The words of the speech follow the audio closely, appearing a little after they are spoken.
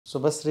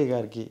శుభశ్రీ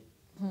గారికి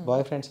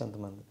bye friends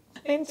ఎంతమంది?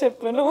 నేను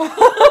చెప్పాను.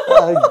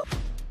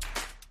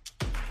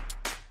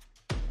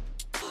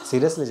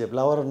 సీరియస్లీ చెప్పు,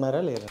 లవర్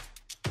ఉన్నారా లేరా?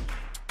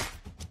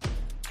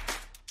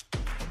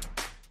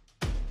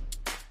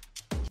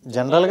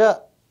 జనరల్గా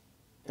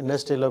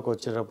ఇండస్ట్రీలోకి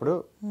వచ్చేటప్పుడు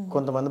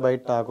కొంతమంది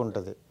బయట టాక్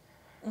ఉంటుంది,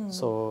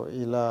 సో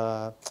ఇలా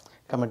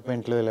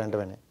కమిట్మెంట్లు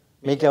ఇలాంటివని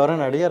మీకు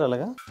ఎవరైనా అడిగారు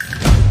అలాగా?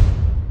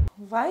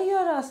 Why you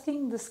are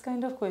asking this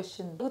kind of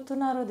question?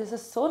 అడుగుతున్నారు, this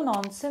is so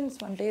nonsense.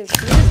 అంటే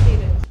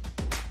seriously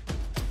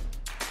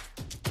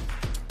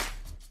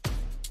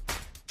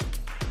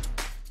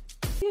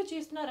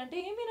చేస్తున్నారంటే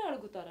ఏమైనా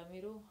అడుగుతారా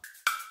మీరు?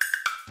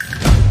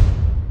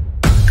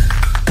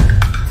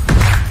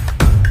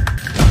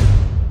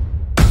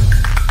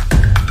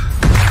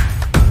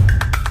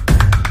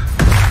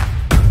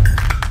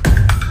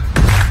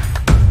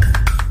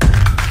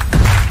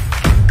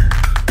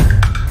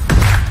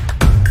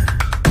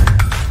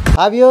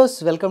 Viewers,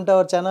 welcome to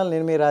our channel.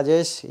 నేను మీ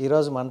రాజేష్.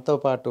 ఈరోజు మనతో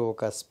పాటు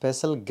ఒక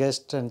స్పెషల్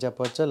గెస్ట్ అని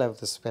చెప్పొచ్చు,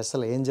 లేకపోతే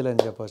స్పెషల్ ఏంజల్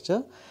అని చెప్పొచ్చు.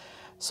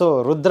 సో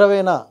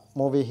రుద్రవేణ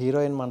మూవీ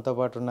హీరోయిన్ మనతో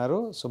పాటు ఉన్నారు,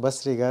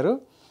 శుభశ్రీ గారు.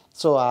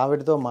 సో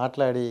ఆవిడతో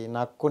మాట్లాడి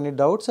నాకు కొన్ని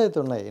డౌట్స్ అయితే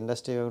ఉన్నాయి,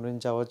 ఇండస్ట్రీ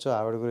గురించి అవ్వచ్చు,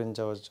 ఆవిడ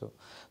గురించి అవ్వచ్చు.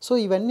 సో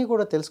ఇవన్నీ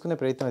కూడా తెలుసుకునే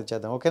ప్రయత్నం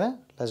చేద్దాం. ఓకేనా?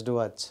 Let's do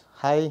watch.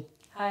 Hi.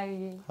 Hi,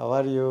 how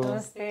are you?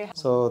 నమస్తే.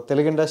 సో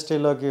తెలుగు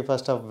ఇండస్ట్రీలోకి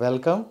ఫస్ట్ ఆఫ్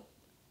వెల్కమ్.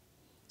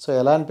 సో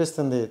ఎలా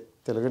అనిపిస్తుంది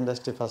తెలుగు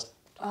ఇండస్ట్రీ ఫస్ట్?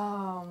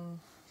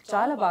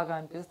 చాలా బాగా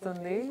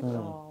అనిపిస్తుంది.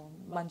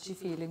 మంచి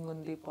ఫీలింగ్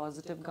ఉంది,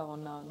 పాజిటివ్గా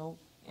ఉన్నాను.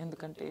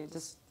 ఎందుకంటే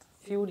just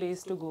few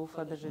days to go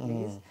for the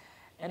release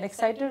and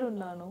excited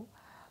ఉన్నాను,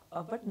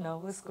 బట్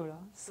నర్వస్ కూడా.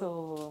 సో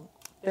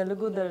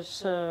తెలుగు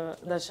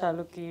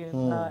దర్శకులకి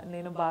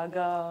నేను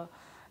బాగా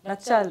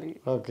నచ్చాలి,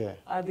 ఓకే,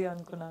 అది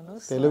అనుకున్నాను.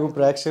 తెలుగు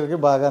ప్రేక్షకులకి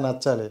బాగా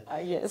నచ్చాలి,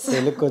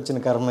 తెలుగుకి వచ్చిన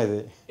కర్మ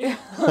ఇది.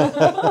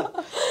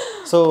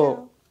 సో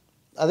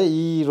అదే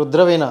ఈ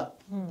రుద్రవేణ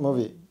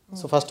movie,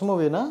 so first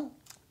మూవీనా?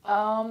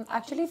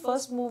 Actually,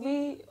 first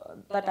movie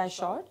that I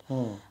shot,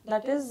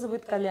 that is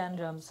with Kalyan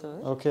Ram sir.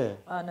 Okay.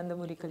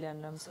 Nandamuri Kalyan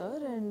Ram sir,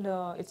 and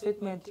it's with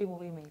Maitri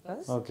Movie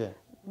Makers. Okay.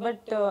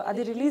 But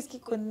adi release ki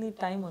konni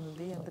time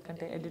undi,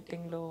 endukante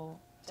editing lo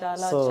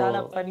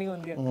chala pani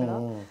undi akkada.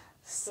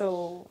 So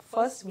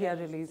first we are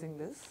releasing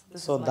this.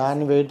 So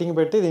దాని waiting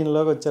పెట్టి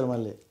దీనిలోకి వచ్చారు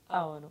మళ్ళీ.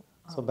 అవును.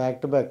 So back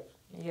to back.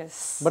 Yes.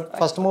 But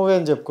first movie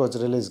అని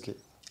చెప్పుకోవచ్చు release కి.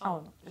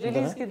 అవును,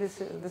 రిలీజ్ కి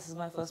this is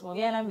my first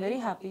movie and I'm very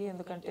happy,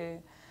 ఎందుకంటే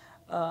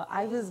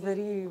I was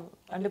very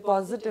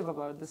positive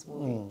about this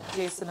movie.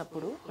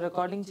 చేసినప్పుడు,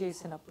 రికార్డింగ్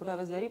చేసినప్పుడు I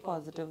was very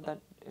positive that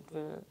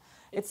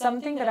it's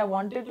something that I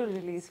wanted to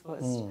release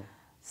first.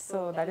 So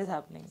that is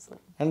happening. So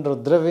and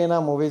Rudraveena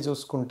movie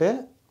చూసుకుంటే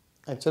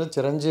actually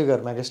Chiranjeevi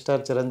గారు,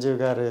 megastar Chiranjeevi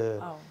గారు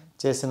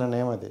చేసిన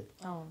name అది.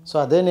 So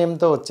అదే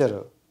నేమ్తో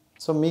వచ్చారు.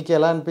 So మీకు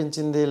ఎలా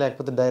అనిపించింది?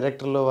 లేకపోతే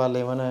డైరెక్టర్లో వాళ్ళు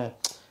ఏమైనా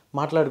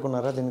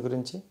మాట్లాడుకున్నారా దీని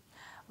గురించి?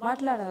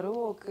 మాట్లాడారు.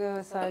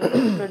 ఒకసారి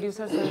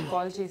ప్రొడ్యూసర్ సార్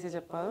కాల్ చేసి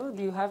చెప్పారు,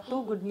 you have too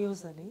good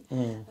news అని.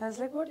 I was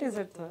like, what is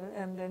it sir?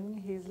 And then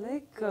he's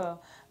like,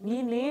 me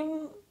name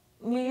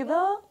మీద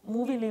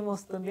మూవీ నేమ్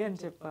వస్తుంది అని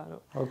చెప్పారు.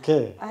 ఓకే.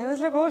 ఐ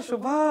వాస్ లైక్, ఓ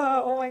శుభ,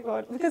 oh my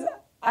God, because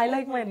I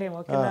like my name.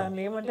 Okay, నా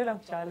name అంటే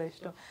నాకు చాలా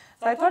ఇష్టం.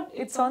 So I thought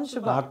it's on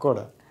శుభ. నాకు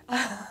కూడా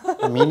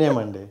మీ నేమ్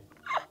అండి.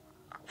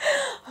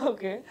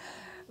 Okay,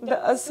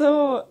 so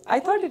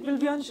I thought it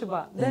will be on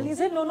శుభ. Then he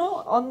said, no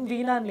on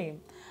veena name.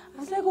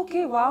 I was like,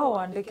 okay, wow,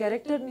 అంటే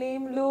క్యారెక్టర్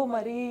నేమ్ లో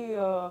మరి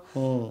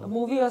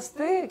మూవీ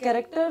వస్తే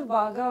క్యారెక్టర్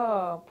బాగా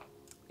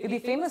ఇది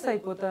ఫేమస్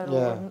అయిపోతారు,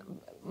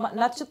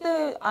 నచ్చితే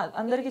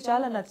అందరికి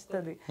చాలా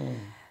నచ్చుతుంది.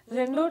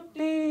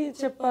 రెండోటి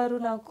చెప్పారు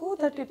నాకు,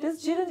 that it is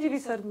Chiranjeevi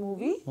sir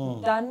movie,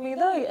 దాని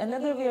మీద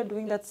another we are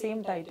doing that same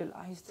title.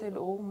 I said,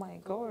 oh my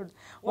God,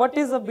 what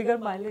is a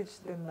bigger mileage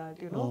then that,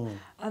 you know.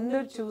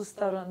 అందరు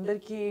చూస్తారు,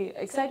 అందరికి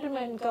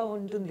ఎక్సైట్మెంట్ గా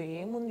ఉంటుంది,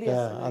 ఏముంది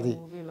అసలు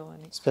మూవీలో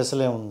అని,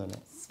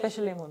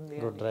 స్పెషల్ ఏముంది.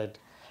 Good, right.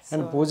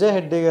 And Pooja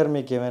Hegde గారు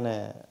మీకు ఏమైనా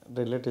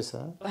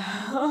రిలేటివ్సా?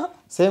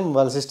 సేమ్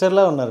వాళ్ళ సిస్టర్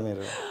లా ఉన్నారు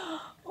మీరు.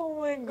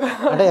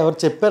 అంటే ఎవరు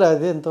చెప్పారు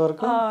అది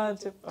ఎంతవరకు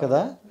కదా?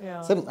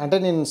 సేమ్ అంటే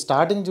నేను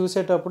స్టార్టింగ్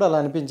చూసేటప్పుడు అలా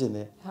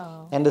అనిపించింది.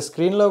 అండ్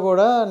స్క్రీన్ లో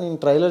కూడా నేను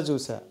ట్రైలర్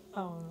చూసా,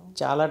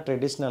 చాలా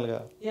ట్రెడిషనల్ గా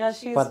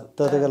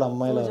పద్ధతి గల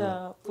అమ్మాయిలా.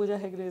 Pooja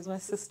Hegde is my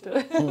sister.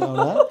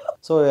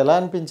 So ఎలా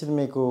అనిపించింది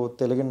మీకు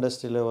తెలుగు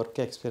ఇండస్ట్రీలో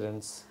work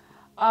experience?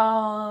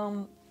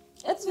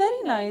 It's very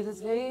nice,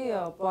 it's very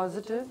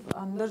positive.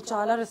 అందరు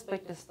చాలా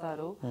రెస్పెక్ట్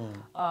ఇస్తారు.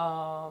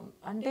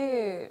 అంటే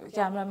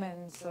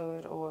cameramen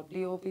sir, or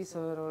DOP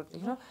sir, or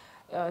you know,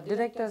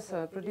 director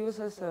sir,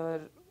 producer sir,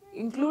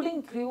 including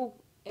crew,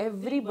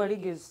 everybody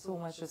gives so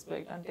much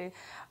respect. అంటే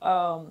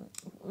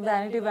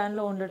vanity van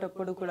లో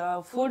ఉండేటప్పుడు కూడా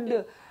ఫుడ్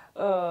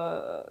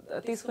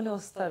తీసుకుని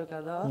వస్తారు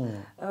కదా,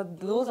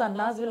 those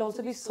అన్నాస్ will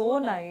also be so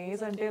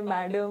nice. అంటే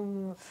మేడం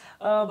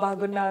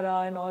బాగున్నారా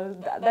and all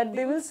that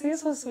they will say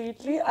so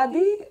sweetly.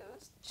 అది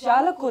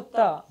చాలా కొత్త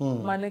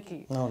మనకి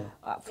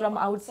ఫ్రమ్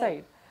అవుట్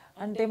సైడ్.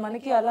 అంటే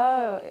మనకి అలా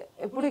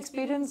ఎప్పుడు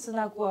ఎక్స్పీరియన్స్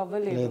నాకు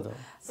అవ్వలేదు.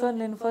 సో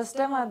నేను ఫస్ట్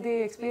టైం అది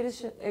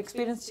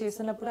ఎక్స్పీరియన్స్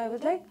చేసినప్పుడు I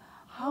was like,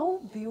 how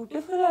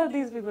beautiful are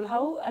these people,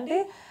 how అంటే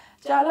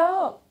చాలా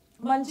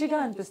మంచిగా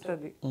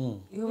అనిపిస్తుంది,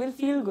 you will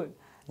feel good.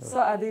 So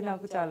అది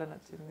నాకు చాలా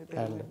నచ్చింది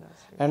తెలుగు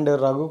ఇండస్ట్రీ. అండ్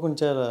రఘు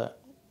కొంచెం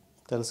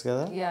తెలుసు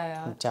కదా, యా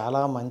యా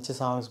చాలా మంచి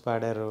సాంగ్స్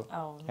పాడారు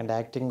అవును అండ్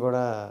యాక్టింగ్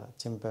కూడా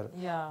చింపారు.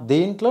 యా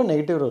దీంట్లో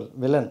నెగిటివ్ రోల్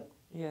విలన్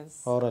ఎస్.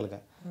 ఓవరాల్గా.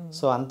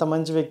 సో అంత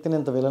మంచి వ్యక్తిని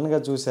ఇంత విలన్గా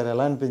చూశారు,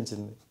 ఎలా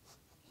అనిపించింది?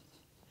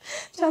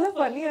 చాలా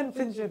ఫనీ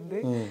అనిపించింది,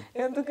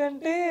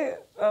 ఎందుకంటే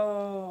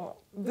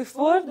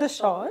before the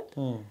shot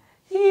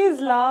he's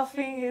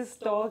laughing, he's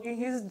talking,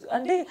 he's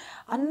అంటే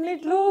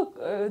అన్నిట్లో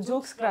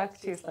జోక్స్ క్రాక్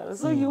చేస్తారు.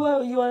 So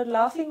you are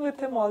laughing with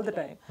him all the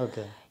time.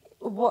 Okay.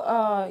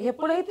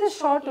 ఎప్పుడైతే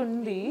షార్ట్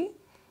ఉంది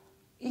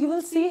యూ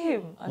విల్ సీ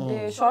హిమ్, అంటే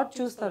షార్ట్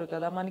చూస్తారు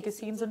కదా మనకి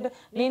సీన్స్ ఉంటే,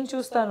 నేను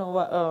చూస్తాను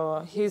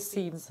హిస్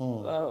సీన్స్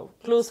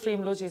క్లోజ్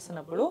ఫ్రేమ్ లో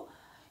చేసినప్పుడు,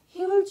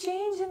 he will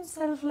change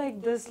himself like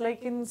this,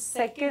 like in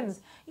seconds.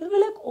 You'll be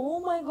like, oh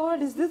my god,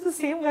 is this the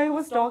same guy who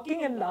was talking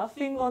and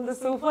laughing on the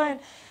sofa, and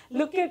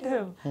look at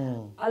him.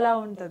 Ala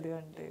untadi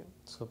ante.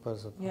 Super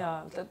super. Yeah.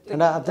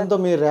 అంటే అతనితో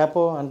మీ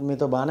rapport అంటే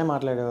మీతో బాగానే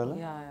మాట్లాడేవాళ్ళు?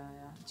 Yeah.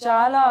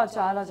 చాలా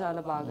చాలా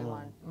చాలా బాగా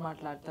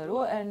మాట్లాడతారు,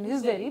 and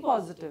he's very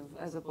positive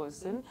as a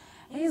person,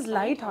 he's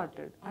light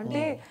hearted.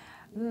 అంటే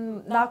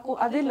నాకు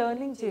అదే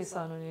లెర్నింగ్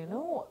చేశాను నేను,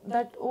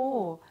 దట్ ఓ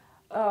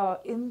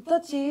ఇంత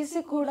చేసి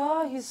కూడా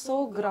he's so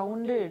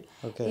grounded.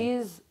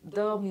 He's the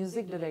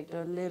music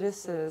director,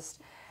 lyricist,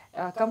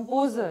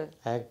 composer,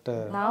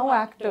 now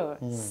actor,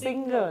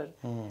 singer,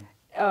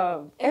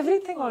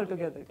 everything all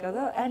together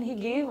kada, and he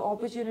gave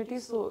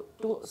opportunities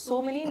to so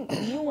many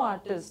new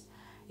artists.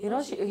 You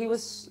know, he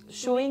was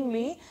showing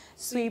me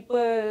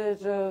sweeper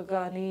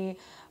gani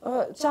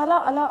chala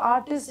ala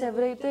artists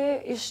evaraithe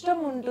ishtam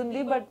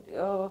untundi but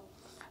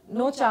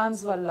no chance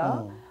valla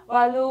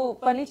వాళ్ళు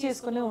పని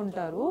చేసుకునే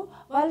ఉంటారు,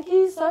 వాళ్ళకి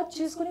search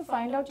చేసుకుని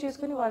find out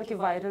చేసుకుని వాళ్ళకి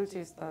viral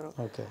చేస్తారు.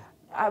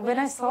 when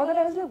I saw that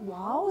I was like,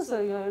 wow sir.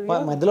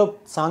 మధ్యలో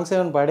సాంగ్స్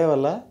ఏమైనా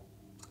పాడేవాళ్ళ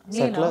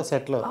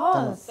సెట్లో?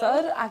 Sir,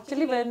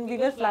 actually when we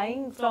were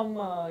flying from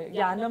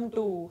Yanam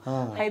to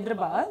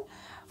Hyderabad,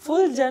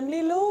 full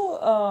journey lo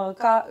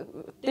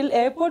till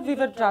airport we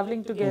were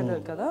traveling together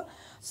kada.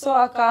 So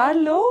a car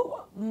lo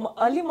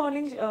early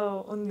morning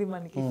undi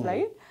maniki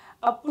flight,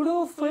 appudu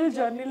full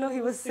journey lo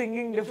he was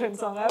singing different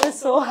song. I was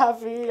so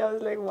happy. I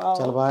was like, wow.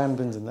 చాలా బాగా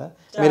అనిపించిందా?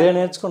 మీరే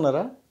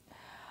నేర్చుకున్నారా?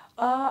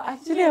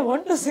 Actually I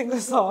want to sing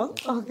a song.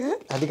 Okay,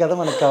 అది కదా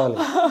మనకు కావాలి.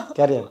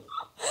 Carrier.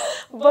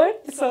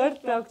 But sir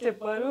నాకు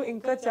చెప్పారు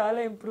ఇంకా చాలా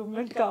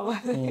ఇంప్రూవ్మెంట్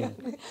కావాలి.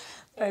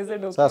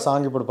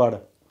 సాంగ్ ఇప్పుడు పాడు.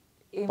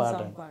 ఏం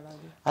సాంగ్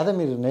పాడాలి? అదే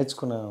మీరు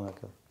నేర్చుకున్నాను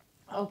నాకు.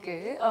 ఓకే,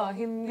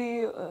 హిందీ,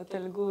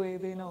 తెలుగు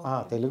ఏదైనా?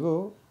 తెలుగు.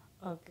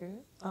 ఓకే,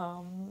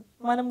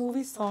 మన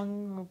మూవీ సాంగ్.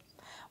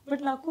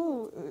 బట్ నాకు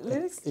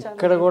లిరిక్స్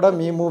ఇక్కడ కూడా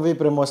మీ మూవీ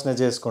ప్రమోషన్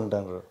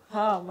చేసుకుంటారు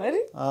మరి,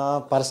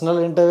 పర్సనల్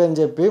ఇంటర్వ్యూ అని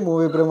చెప్పి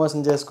మూవీ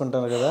ప్రమోషన్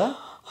చేసుకుంటారు కదా.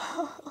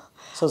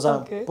 సో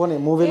పోనీ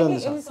మూవీలో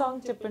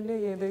సాంగ్ చెప్పండి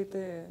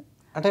ఏదైతే.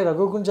 అంటే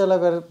రఘు కుంచాల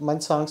గారు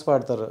మంచి సాంగ్స్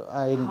పాడతారు,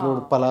 ఇంక్లూడ్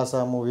పలాస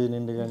మూవీ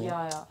నుండి కానీ.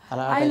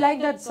 I like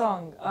that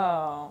song.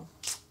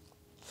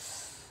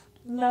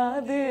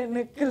 నాదే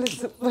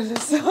నెక్లెస్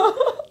పలాస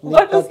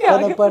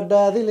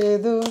పడ్డాది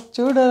లేదు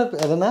చూడ,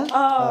 అదేనా?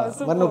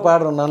 మరి నువ్వు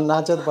పాడరు, నన్ను నా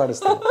చేత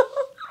పాడిస్తాను.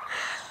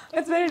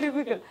 It's very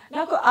difficult.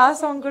 నాకు ఆ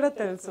సాంగ్ కూడా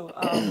తెలుసు.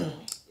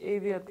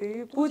 ఇది అది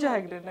పూజ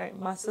హెగ్డే,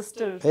 మా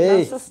sister.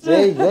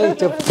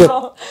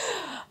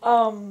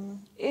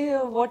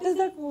 What is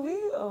that movie?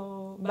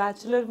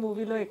 Bachelor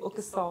మూవీలో ఒక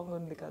సాంగ్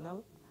ఉంది కదా.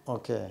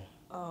 ఓకే,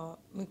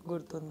 మీకు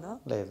గుర్తుందా?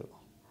 లేదు.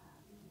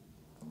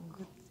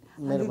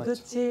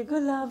 గుచ్చే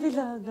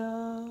గులాబీలాగా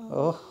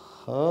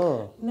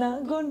నా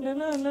గుండె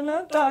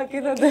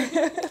తాకినదే.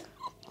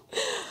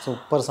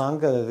 సూపర్ సాంగ్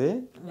కదా అది.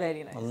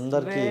 వెరీ నైస్,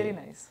 అందరికి వెరీ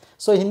నైస్.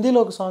 సో హిందీలో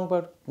ఒక సాంగ్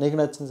పాడు, నీకు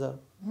నచ్చింది sir.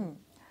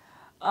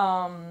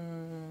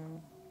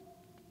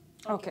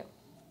 Okay,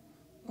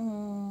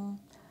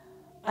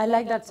 I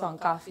like that song.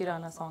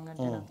 కాఫీరానా song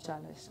అంటే నాకు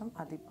చాలా ఇష్టం,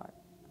 అది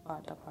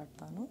పాట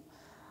పాడతాను.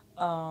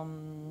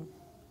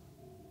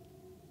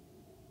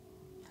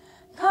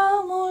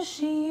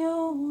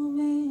 खामोशियों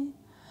में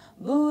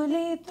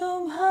बोली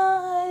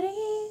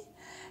तुम्हारी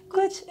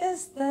कुछ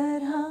इस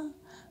तरह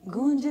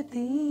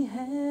गूंजती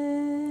है,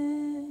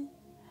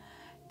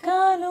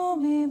 कानों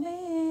में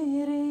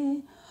मेरे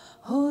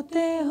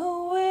होते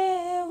हुए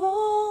वो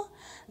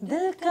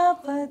दिल का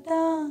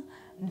पता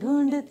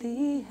ढूंढती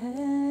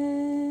है,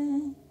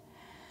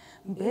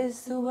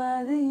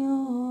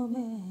 बेसुवादियों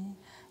में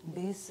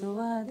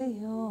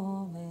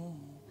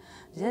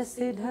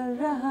जैसे ढल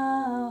रहा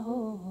हो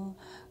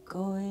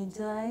कोई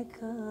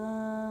जाएगा.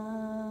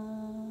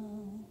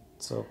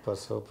 Super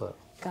super.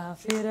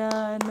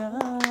 काफिराना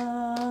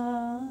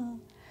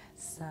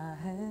सा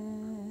है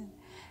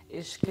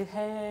इश्क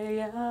है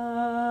या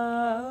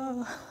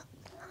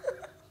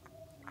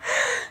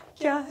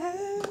क्या है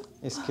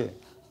ఇస్కే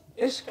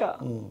इश्क.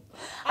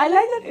 I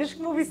like that Ishq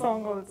movie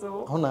song also.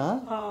 అవునా?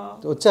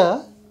 వచ్చా?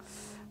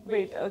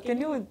 Wait, can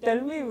you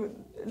tell me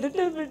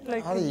little bit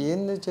like? అది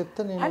ఏంది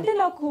చెప్తా నేను. అంటే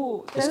నాకు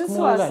తెలుసు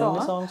ఆ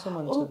songs.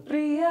 Oh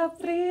Priya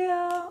Priya,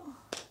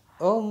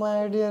 oh my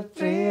dear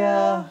Priya,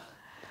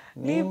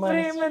 నీ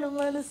ప్రేమను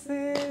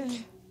మనసే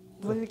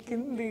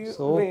దొరికింది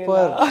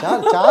సూపర్.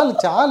 చాలు చాలు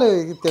చాలు.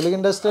 Telugu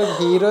industry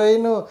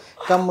heroine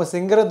come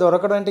singer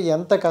దొరకడం అంటే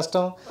ఎంత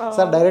కష్టం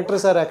సార్. డైరెక్టర్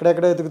సార్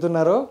ఎక్కడెక్కడ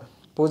ఎదుగుతున్నారో.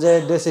 పూజ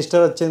హెగ్డే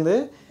సిస్టర్ వచ్చింది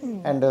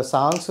అండ్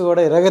సాంగ్స్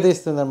కూడా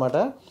ఇరగదీస్తుంది అనమాట.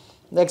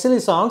 యాక్చువల్లీ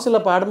ఈ సాంగ్స్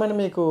ఇలా పాడమని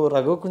మీకు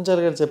రఘు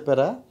కుంచాల్ గారు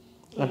చెప్పారా?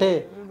 అంటే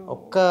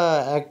ఒక్క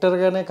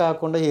యాక్టర్గానే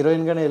కాకుండా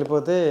హీరోయిన్గానే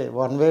వెళ్ళిపోతే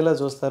వన్ వేలో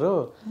చూస్తారు,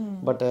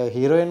 బట్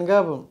హీరోయిన్గా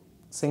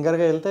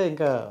సింగర్గా వెళ్తే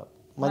ఇంకా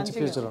మంచి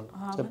ఫ్యూచర్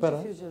ఉంటుంది చెప్పారా?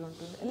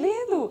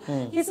 లేదు,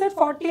 he said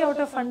 40 out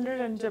of 100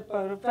 అని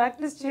చెప్పారు.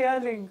 ప్రాక్టీస్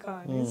చేయాలి ఇంకా.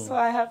 So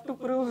I have to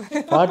prove.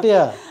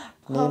 40యా?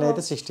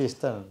 నేనైతే 60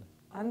 ఇస్తాను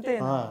అంతే.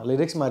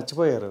 లిరిక్స్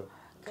మర్చిపోయారు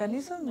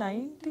కనీసం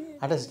 90.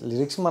 అంటే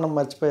లిరిక్స్ మనం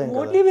మర్చిపోయాం కదా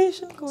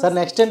మోటివేషన్ సార్.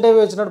 నెక్స్ట్ ఇంటర్వ్యూ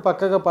వచ్చినప్పుడు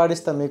పక్కగా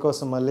పాడిస్తాం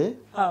మీకోసం మళ్ళీ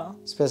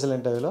స్పెషల్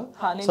ఇంటర్వ్యూలో.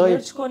 సో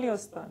నేర్చుకొని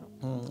వస్తాను.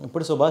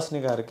 ఇప్పుడు సుభాష్ని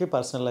గారికి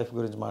పర్సనల్ లైఫ్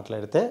గురించి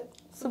మాట్లాడితే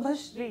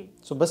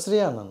శుభశ్రీ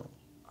అన్నాను.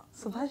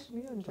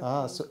 సుభాష్ని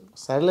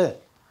సరేలే,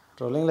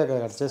 ట్రోలింగ్ లేక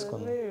కట్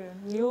చేసుకుంది.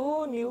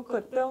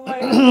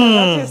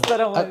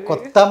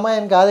 కొత్త అమ్మాయి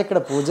అని కాదు ఇక్కడ,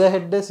 పూజా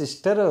హెగ్డే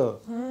సిస్టర్.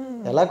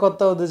 ఎలా కొత్త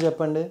అవుద్ది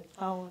చెప్పండి?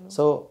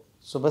 సో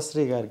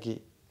శుభశ్రీ గారికి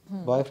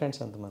బాయ్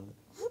ఫ్రెండ్స్ ఎంతమంది?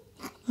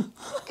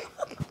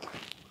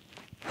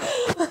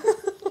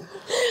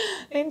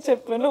 నేను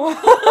చెప్పను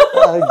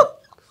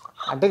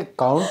అంటే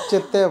కౌంట్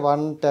చెప్తే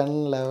 1, 10,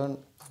 11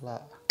 అలా.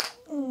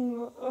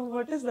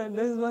 What is that?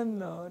 There's one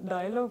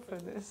dialogue for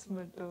this,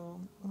 but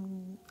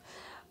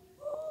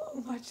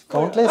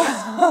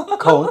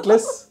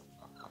countless.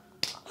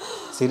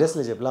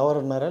 Seriously చెప్పు, లవర్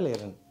ఉన్నారా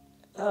లేరండి?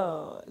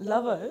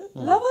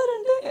 లవర్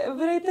అంటే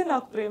ఎవరైతే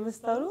నాకు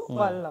ప్రేమిస్తారో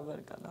వాళ్ళ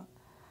లవర్ కదా.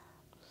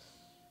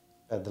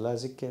 పెద్ద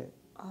లాజిక్కే.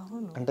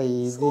 అవును, అంటే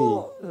ఇది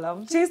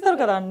లవ్ చేస్తారు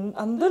కదా,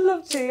 అందరూ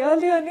లవ్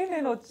చేయాలి అని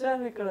నేను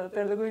వచ్చాను ఇక్కడ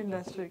తెలుగు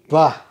ఇండస్ట్రీకి.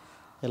 వా,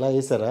 ఇలా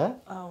చేశారా?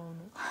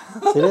 అవును.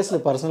 సీరియస్లీ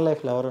పర్సనల్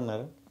లైఫ్ ఎవరు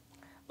ఉన్నారు?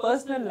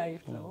 పర్సనల్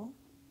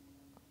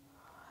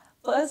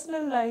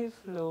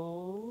లైఫ్లో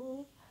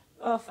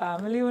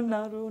ఫ్యామిలీ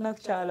ఉన్నారు,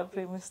 నాకు చాలా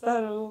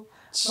ప్రేమిస్తారు.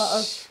 మా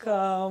అక్క,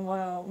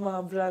 మా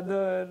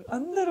బ్రదర్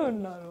అందరూ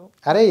ఉన్నారు.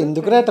 అరే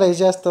ఎందుకురా ట్రై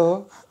చేస్తావు?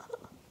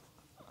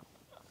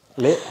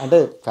 అంటే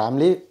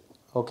ఫ్యామిలీ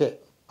ఓకే,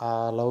 ఆ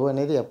లవ్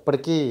అనేది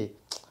ఎప్పటికీ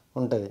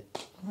ఉంటుంది,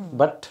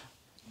 బట్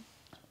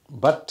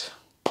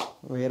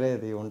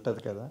వేరేది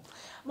ఉంటుంది కదా.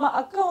 మా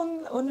అక్క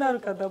ఉన్నారు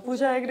కదా,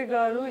 పూజా హెగ్డే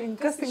గారు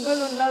ఇంకా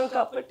సింగిల్ ఉన్నారు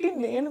కాబట్టి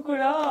నేను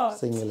కూడా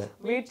సింగిల్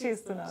వెయిట్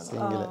చేస్తున్నాను.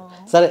 సింగిల్.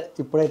 సరే,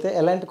 ఇప్పుడైతే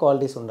ఎలాంటి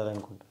క్వాలిటీస్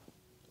ఉండాలనుకుంటా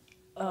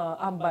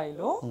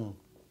అబ్బాయిలో?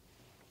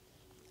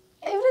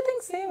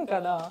 ఎవ్రీథింగ్ సేమ్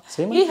కదా.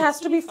 He has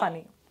to be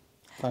funny.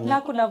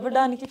 నాకు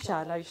నవ్వడానికి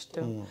చాలా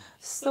ఇష్టం.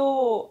 సో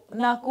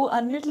నాకు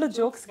అన్నిట్లో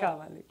జోక్స్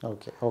కావాలి.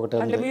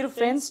 అంటే మీరు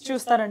ఫ్రెండ్స్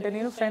చూస్తారంటే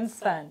నేను friends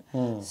fan.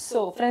 So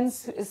friends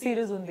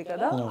series ఉంది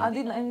కదా,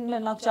 అది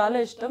నాకు చాలా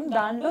ఇష్టం.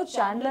 దాంట్లో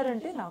చాండ్లర్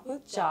అంటే నాకు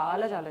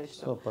చాలా చాలా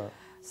ఇష్టం.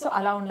 సో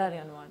అలా ఉండాలి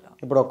అనమాట.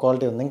 ఇప్పుడు ఒక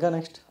క్వాలిటీ ఉంది ఇంకా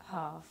నెక్స్ట్.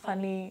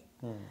 ఫనీ,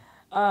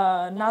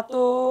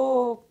 నాతో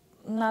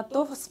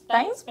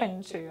టైం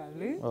స్పెండ్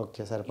చేయాలి.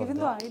 ఓకే, సరే. Even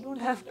though I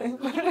don't have time,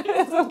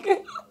 okay.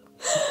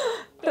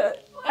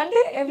 అంటే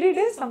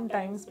ఎవ్రీడే సమ్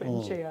టైమ్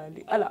స్పెండ్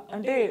చేయాలి అలా.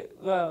 అంటే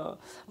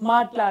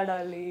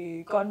మాట్లాడాలి,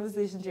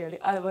 కాన్వర్సేషన్ చేయాలి,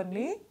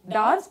 అవన్నీ.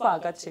 డాన్స్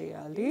బాగా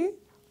చేయాలి,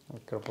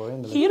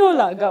 హీరో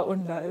లాగా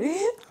ఉండాలి.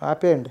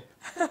 Happy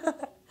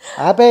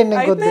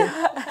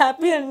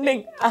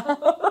ending.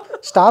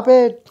 Stop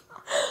it.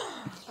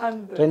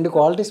 రెండు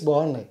క్వాలిటీస్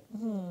బాగున్నాయి.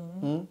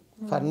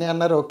 ఫన్నీ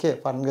అన్నారు, ఓకే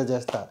ఫన్గా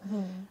చేస్తా.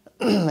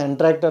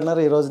 ఇంటరాక్ట్ అన్నారు,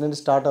 ఈ రోజు నుండి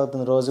స్టార్ట్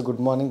అవుతుంది, రోజు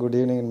good morning good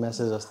evening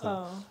message వస్తుంది.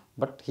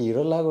 బట్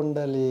హీరో లాగా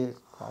ఉండాలి,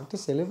 క్వాలిటీ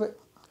సెలిబ్రేట్.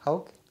 హౌ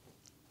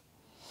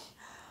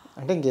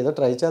అంటే ఇంకేదో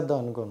ట్రై చేద్దాం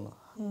అనుకున్నా.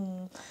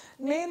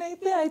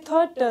 నేనైతే I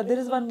thought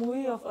there is one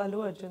movie of Allu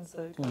Arjun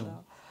sir కదా,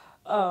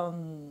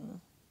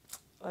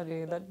 అరే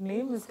that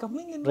name is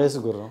coming in race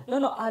గుర్రం.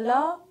 నో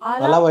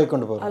అలా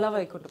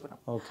వైకుంఠపురం.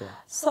 ఓకే.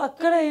 సో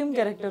అక్కడ ఏం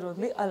క్యారెక్టర్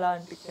ఉంది,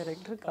 అలాంటి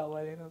క్యారెక్టర్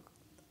కావాలి నాకు.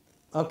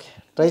 ఓకే,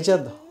 ట్రై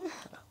చేద్దాం.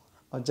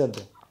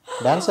 వచ్చేద్దాం,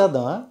 డాన్స్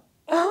చేద్దామా?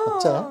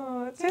 వచ్చా?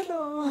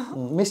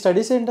 మీ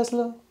స్టడీస్ ఏంటి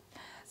అసలు?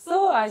 So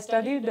I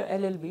studied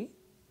LLB.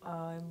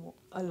 I'm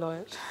a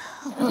lawyer.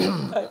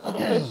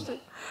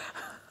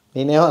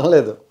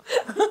 నేనేమనలేదు,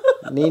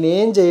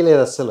 నేనేం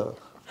చేయలేదు అసలు.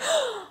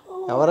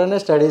 ఎవరైనా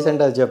స్టడీస్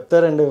అంటే అది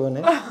చెప్తారండి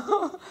ఇవన్నీ.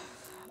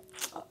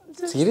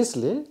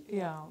 సీరియస్లీ?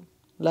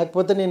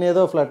 లేకపోతే నేను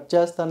ఏదో ఫ్లర్ట్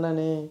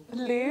చేస్తానని?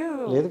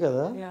 లేదు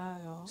కదా.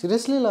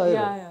 సీరియస్లీ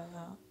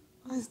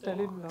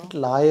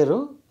లాయరు,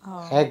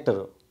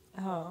 యాక్టరు,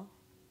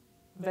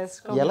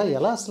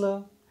 ఎలా అసలు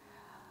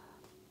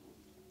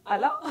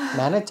అలా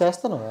మేనేజ్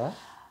చేస్తానువా?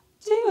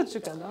 చేయవచ్చు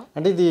కదా.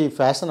 అంటే ఇది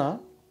ఫ్యాషనా?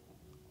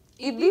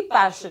 ఇది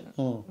passion.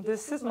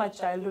 This is my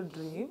childhood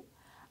dream.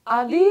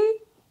 అది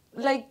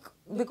లైక్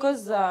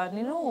బికాజ్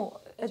నేను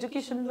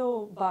ఎడ్యుకేషన్లో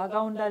బాగా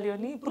ఉండాలి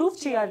అని, ప్రూవ్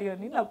చేయాలి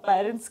అని నా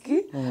పేరెంట్స్కి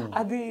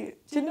అది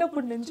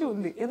చిన్నప్పటి నుంచి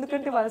ఉంది.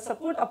 ఎందుకంటే వాళ్ళ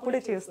సపోర్ట్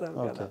అప్పుడే చేస్తారు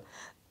కదా.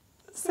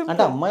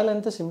 అంటే అమ్మాయిలు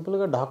అంతా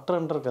సింపుల్గా డాక్టర్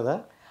అంటారు కదా,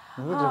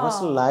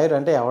 రివర్స్ లాయర్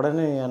అంటే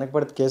ఎవడని వెనక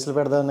పడితే కేసులు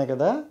పెడదామనే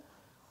కదా.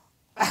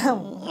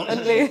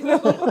 లేదు,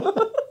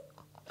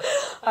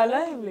 అలా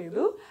ఏం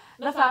లేదు.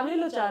 నా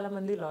ఫ్యామిలీలో చాలా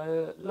మంది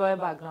లాయర్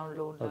బ్యాక్గ్రౌండ్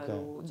లో ఉన్నారు,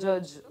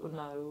 జడ్జ్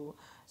ఉన్నారు.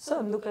 సో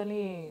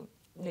అందుకని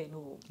నేను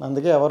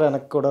అందుకే ఎవరు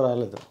వెనక్కి కూడా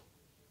రాలేదు,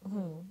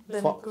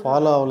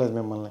 ఫాలో అవ్వలేదు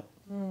మిమ్మల్ని.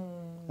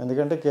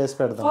 ఎందుకంటే కేసు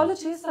పెడతాం. ఫాలో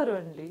చేశారు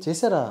అండి.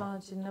 చేశారా?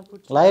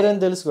 చిన్నప్పుడు లాయర్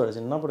అని తెలుసు కూడా,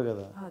 చిన్నప్పుడు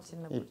కదా.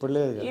 ఇప్పుడు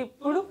లేదు కదా.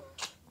 ఇప్పుడు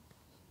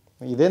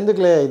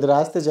ఇదెందుకులే, ఇది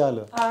రాస్తే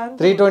చాలు.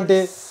 320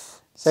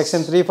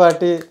 సెక్షన్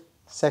 340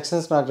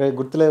 సెక్షన్స్ నాకు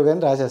గుర్తులేవు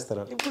కానీ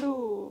రాసేస్తారు. ఇప్పుడు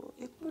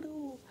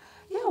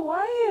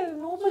why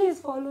nobody is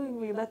following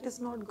me? That is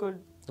not good.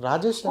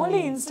 Rajesh only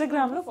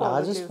Instagram లో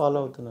రాజేష్ ఫాలో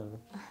అవుతున్నారు.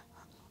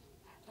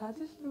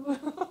 రాజేష్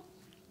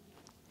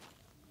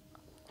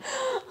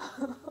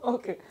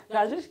ఓకే,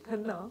 రాజేష్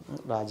కన్నా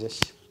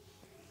రాజేష్.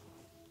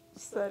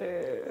 సరే.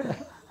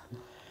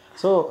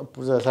 సో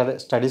ఇప్పుడు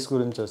స్టడీస్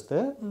గురించి వస్తే,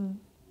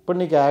 ఇప్పుడు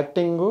నీకు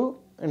యాక్టింగ్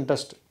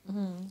ఇంట్రెస్ట్,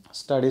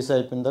 స్టడీస్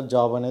అయిపోయిందా,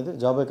 జాబ్ అనేది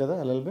జాబే కదా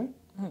LLB.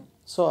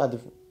 సో అది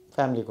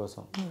ఫ్యామిలీ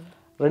కోసం.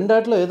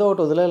 రెండాట్లో ఏదో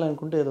ఒకటి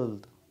వదిలేయాలనుకుంటే ఏదో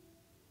వదులుతావు.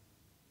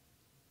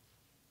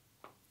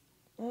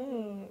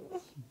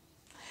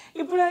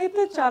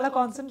 ఇప్పుడైతే చాలా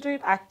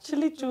కాన్సన్ట్రేట్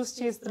యాక్చువల్లీ చూస్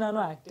చేస్తున్నాను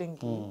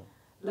యాక్టింగ్కి.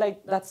 Like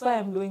that's why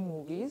I'm doing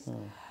movies.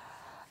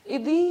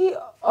 ఇది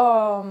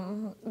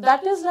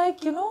దట్ ఈస్ లైక్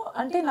యునో,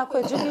 అంటే నాకు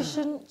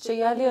ఎడ్యుకేషన్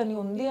చేయాలి అని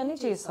ఉంది అని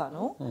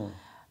చేశాను.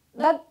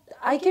 That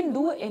I can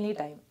do any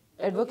time,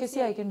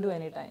 advocacy I can do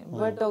any time.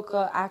 But ఒక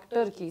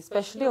యాక్టర్కి,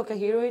 స్పెషల్లీ ఒక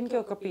హీరోయిన్కి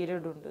ఒక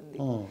పీరియడ్ ఉంటుంది.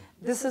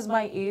 This is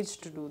my age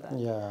to do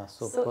that.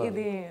 So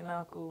ఇది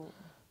నాకు,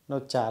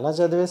 నువ్వు చాలా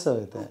చదివేసావు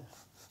అయితే.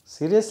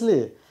 సీరియస్లీ,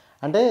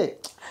 అంటే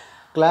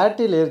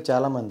క్లారిటీ లేదు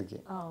చాలామందికి.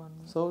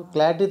 సో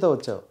క్లారిటీతో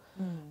వచ్చావు.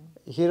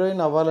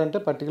 హీరోయిన్ అవ్వాలంటే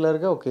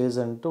పర్టికులర్గా ఒక ఏజ్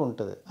అంటూ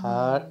ఉంటుంది. ఆ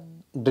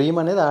డ్రీమ్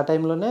అనేది ఆ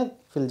టైంలోనే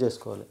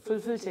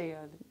ఫుల్ఫిల్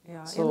చేయాలి,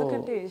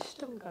 ఎందుకంటే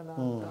ఇష్టం కదా.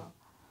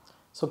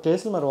 సో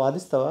కేసులు మరి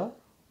వాదిస్తావా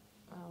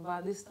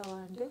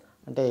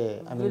అంటే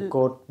I mean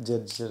court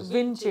judge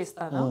win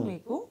చేస్తానా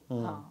మీకు?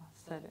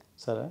 సరే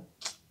సరే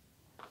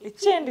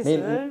ఇచ్చేయండి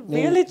సార్,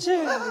 బెయిల్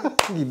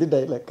ఇచ్చేయండి. ఇది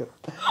డైలాగ్.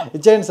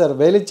 ఇచ్చేయండి సార్,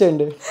 బెయిల్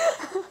ఇచ్చేయండి.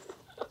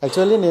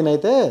 యాక్చువల్లీ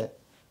నేనైతే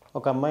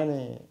ఒక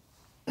అమ్మాయిని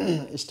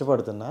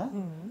ఇష్టపడుతున్నా.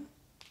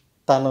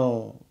 తను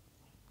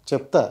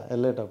చెప్తా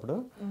వెళ్ళేటప్పుడు,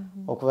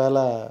 ఒకవేళ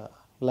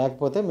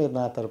లేకపోతే మీరు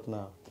నా తరపున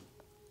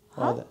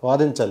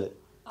వాదించాలి.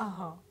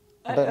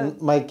 అంటే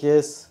మై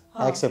కేస్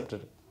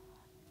యాక్సెప్టెడ్.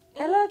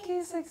 ఎలా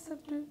కేస్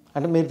యాక్సెప్టెడ్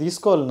అంటే మీరు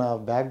తీసుకోవాలి నా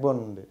బ్యాక్ బోన్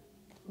నుండి.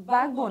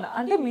 బ్యాక్ బోన్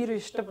అంటే మీరు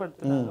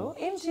ఇష్టపడుతున్నారు,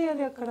 ఏం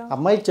చేయాలి అక్కడ?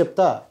 అమ్మాయికి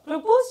చెప్తా,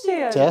 ప్రపోజ్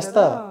చేయాలి,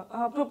 చేస్తా.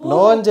 నో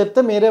అని చెప్తే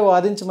మీరే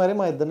వాదించి మరి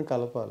మా ఇద్దరిని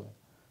కలపాలి.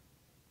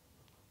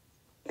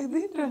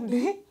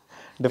 ఇదేంటండి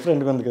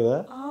డిఫరెంట్గా ఉంది కదా.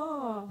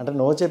 అంటే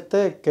నో చెప్తే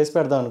కేసు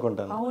పెడదాం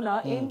అనుకుంటాను. అవునా?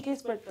 ఏం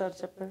కేసు పెడతారు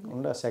చెప్పండి.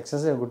 ఉండా,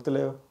 సెక్షన్స్ ఏం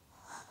గుర్తులేవు.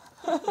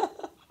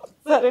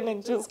 సరే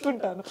నేను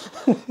చూసుకుంటాను,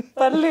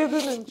 పర్లేదు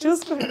నేను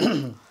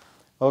చూసుకుంటాను.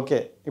 ఓకే,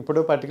 ఇప్పుడు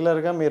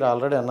పర్టికులర్గా మీరు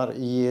ఆల్రెడీ అన్నారు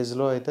ఈ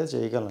ఏజ్లో అయితే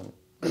చేయగలను.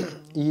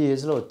 ఈ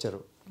ఏజ్లో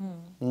వచ్చారు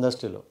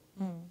ఇండస్ట్రీలో.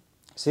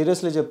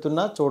 సీరియస్లీ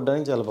చెప్తున్నా,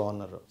 చూడడానికి చాలా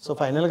బాగున్నారు. సో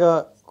ఫైనల్గా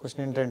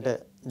క్వశ్చన్ ఏంటంటే,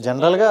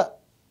 జనరల్గా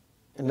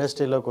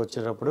ఇండస్ట్రీలోకి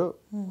వచ్చేటప్పుడు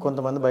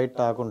కొంతమంది బయట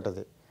టాక్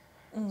ఉంటుంది.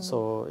 సో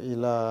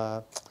ఇలా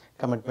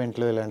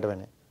కమిట్మెంట్లు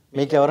ఇలాంటివని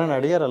మీకు ఎవరైనా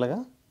అడిగారు అలాగా?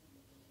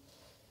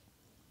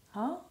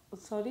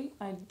 సారీ,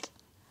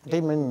 అంటే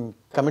మీన్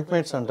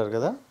కమిట్మెంట్స్ అంటారు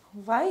కదా.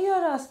 Why you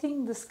are asking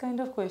this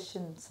kind of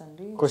questions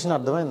అండి? క్వశ్చన్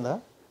అర్థమైందా?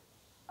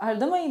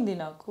 అర్థమైంది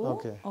నాకు.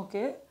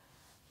 ఓకే,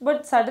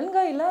 బట్ సడన్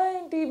గా ఇలా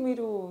ఏంటి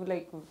మీరు,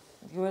 like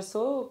you are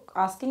so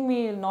asking me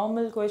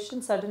normal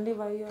question suddenly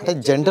why? అంటే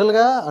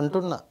జనరల్గా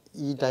అంటున్నా,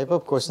 ఈ టైప్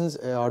ఆఫ్ క్వశ్చన్స్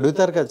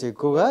అడుగుతారు కదా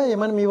ఎక్కువగా,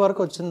 ఏమైనా మీ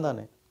వరకు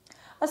వచ్చిందని.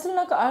 అసలు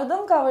నాకు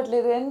అర్థం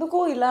కావట్లేదు ఎందుకు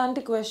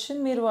ఇలాంటి క్వశ్చన్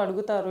మీరు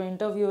అడుగుతారు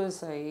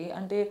ఇంటర్వ్యూస్ అయ్యి.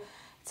 అంటే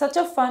సచ్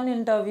అ ఫన్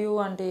ఇంటర్వ్యూ,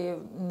 అంటే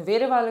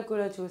వేరే వాళ్ళకు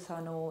కూడా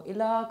చూసాను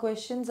ఇలా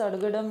క్వశ్చన్స్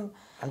అడగడం.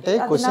 అంటే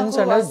క్వశ్చన్స్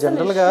అనేది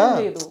జనరల్గా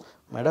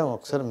మేడం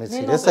ఒకసారి మీరు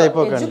సీరియస్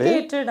అయిపోకండి.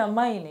 ఎడ్యుకేటెడ్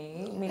అమ్మాయిని,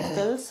 మీకు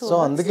తెలుసు. సో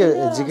అందుకే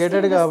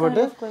ఎడ్యుకేటెడ్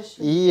కాబట్టి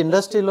ఈ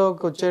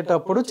ఇండస్ట్రీలోకి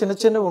వచ్చేటప్పుడు చిన్న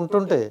చిన్నవి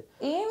ఉంటుంటాయి.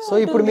 సో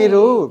ఇప్పుడు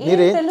మీరు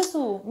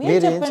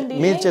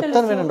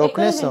చెప్తాను వినండి, ఒక్క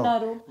నిమిషం.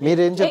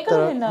 మీరేం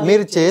చెప్తారు,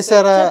 మీరు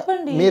చేశారా,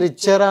 మీరు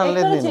ఇచ్చారా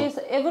అనలేదు నేను.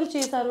 ఎవరు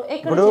చేశారు?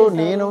 ఇప్పుడు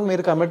నేను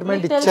మీరు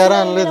కమిట్మెంట్ ఇచ్చారా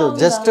అనలేదు,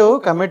 జస్ట్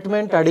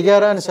కమిట్మెంట్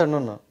అడిగారా అని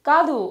అన్నాను.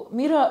 కాదు,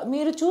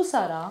 మీరు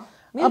చూసారా?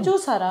 మీరు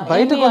చూసారా?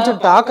 బయట కొంచెం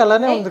టాక్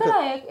అలానే ఉంది.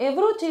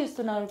 ఎవరు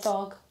చేస్తున్నారు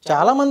టాక్?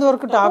 చాలా మంది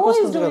వరకు టాక్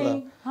వస్తుంది కదా.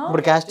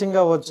 ఇప్పుడు కాస్టింగ్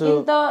అవ్వచ్చు.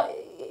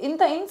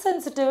 ఇంత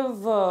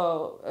ఇన్సెన్సిటివ్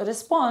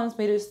రెస్పాన్స్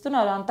మీరు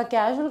ఇస్తున్నారు, అంత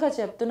క్యాజువల్ గా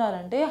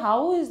చెప్తున్నారంటే how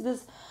is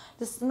this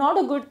not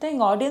a good thing.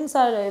 Audience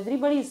are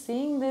everybody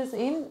seeing this.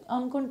 ఏం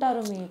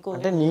అనుకుంటారు మీకు?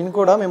 అంటే నేను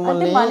కూడా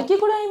మిమ్మల్ని, మనకి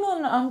కూడా ఏమో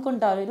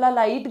అనుకుంటారు. ఇలా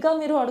లైట్ గా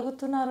మీరు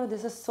అడుగుతున్నారు.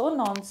 This is so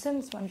non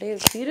sense. అంటే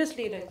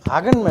సీరియస్లీ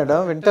ఆగండి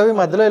మేడం, ఇంటర్వ్యూ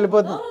మధ్యలో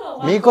వెళ్ళిపోతుంది.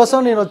 మీకోసం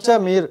నేను వచ్చా,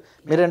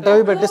 మీరు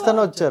ఇంటర్వ్యూ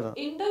పెట్టిస్తానే వచ్చారు.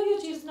 ఇంటర్వ్యూ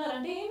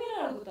చేస్తున్నారంటే ఏమైనా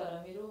అడుగుతారా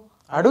మీరు?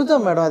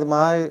 అడుగుతాం మేడం, అది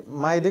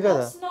మా ఇది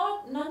కదా.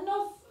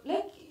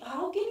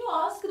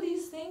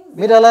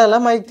 మీరు అలా ఎలా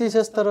మైక్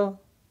తీసేస్తారు?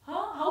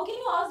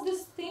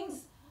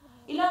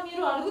 ఇలా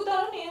మీరు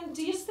అడుగుతారు, నేను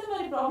చేస్తే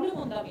మరి ప్రాబ్లం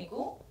ఉందా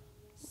మీకు?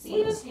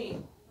 Seriously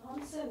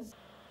nonsense.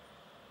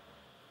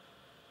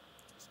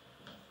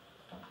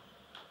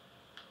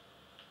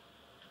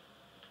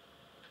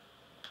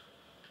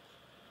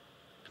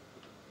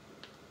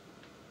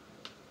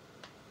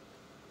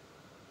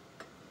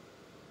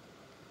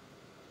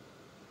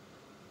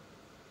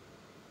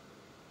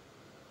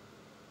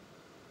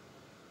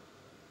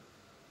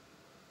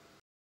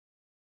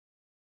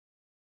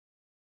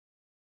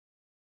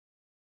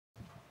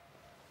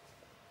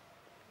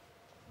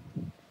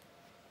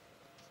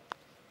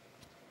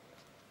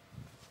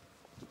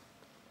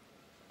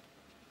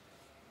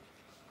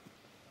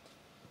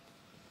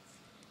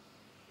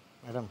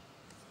 మేడం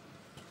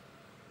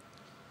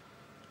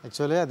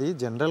యాక్చువల్లీ అది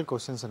జనరల్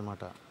క్వశ్చన్స్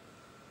అనమాట,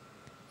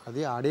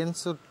 అది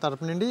ఆడియన్స్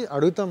తరపు నుండి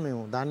అడుగుతాం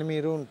మేము, దాన్ని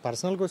మీరు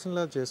పర్సనల్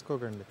క్వశ్చన్లో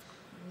చేసుకోకండి.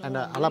 అండ్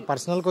అలా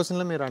పర్సనల్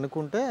క్వశ్చన్లో మీరు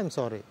అనుకుంటే I'm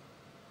sorry.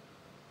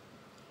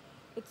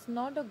 It's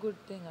not a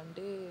good thing.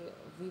 అంటే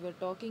we were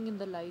talking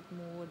in the light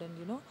mood and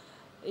you know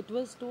it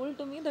was told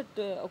to me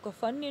that ఒక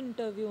ఫన్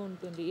ఇంటర్వ్యూ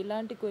ఉంటుంది,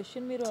 ఇలాంటి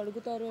క్వశ్చన్ మీరు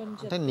అడుగుతారు అని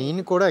అంటే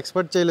నేను కూడా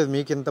ఎక్స్పెక్ట్ చేయలేదు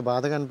మీకు ఇంత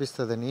బాధగా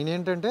అనిపిస్తుంది.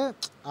 నేనేంటంటే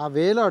ఆ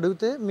వేలో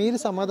అడిగితే మీరు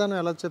సమాధానం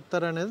ఎలా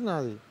చెప్తారు అనేది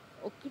నాది.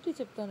 ఒకటి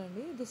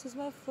చెప్తానండి, this is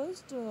my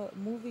first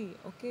movie.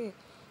 Okay,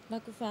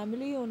 నాకు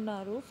ఫ్యామిలీ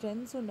ఉన్నారు,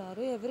 ఫ్రెండ్స్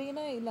ఉన్నారు,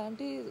 ఎవరైనా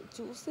ఇలాంటి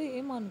చూస్తే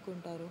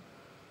ఏమనుకుంటారు,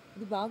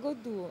 ఇది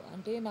బాగొద్దు.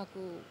 అంటే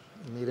నాకు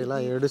మీరు ఇలా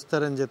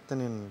ఏడుస్తారని చెప్తే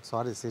నేను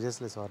sorry,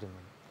 seriously sorry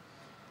madam.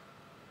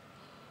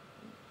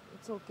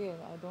 It's okay,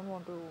 I don't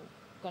want to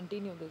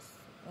continue this.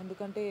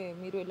 ఎందుకంటే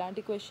మీరు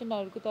ఇలాంటి క్వశ్చన్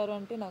అడుగుతారు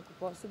అంటే నాకు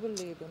పాసిబుల్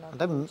లేదు.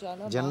 అంటే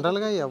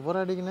జనరల్గా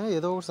ఎవరు అడిగినా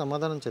ఏదో ఒక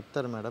సమాధానం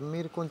చెప్తారు మేడం,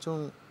 మీరు కొంచెం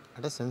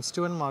అంటే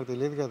సెన్సిటివ్ అని మాకు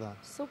తెలియదు కదా.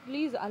 సో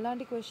ప్లీజ్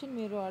అలాంటి క్వశ్చన్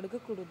మీరు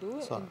అడగకూడదు,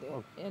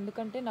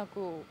 ఎందుకంటే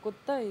నాకు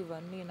కొత్త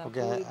ఇవన్నీ, నాకు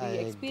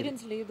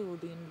ఎక్స్పీరియన్స్ లేదు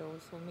దీనిలో.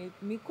 సో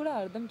మీకు కూడా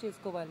అర్థం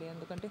చేసుకోవాలి,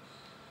 ఎందుకంటే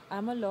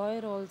ఐఎమ్ అ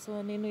లాయర్ ఆల్సో.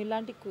 నేను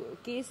ఇలాంటి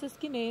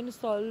కేసెస్కి నేను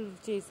సాల్వ్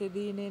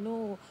చేసేది, నేను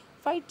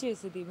ఫైట్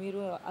చేసేది.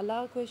 మీరు అలా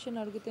క్వశ్చన్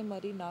అడిగితే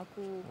మరి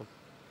నాకు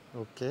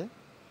ఓకే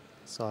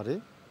సారీ.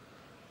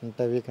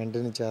 ఇంటర్వ్యూ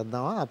కంటిన్యూ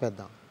చేద్దామా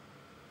ఆపేద్దాం?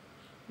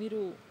 మీరు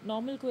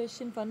నార్మల్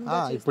క్వశ్చన్ ఫన్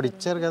ఇప్పుడు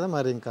ఇచ్చారు కదా,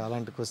 మరి ఇంకా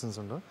అలాంటి క్వశ్చన్స్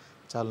ఉండవు.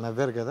 చాలా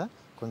నవ్వారు కదా,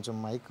 కొంచెం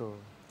మైక్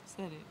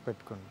సరే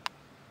పెట్టుకోండి,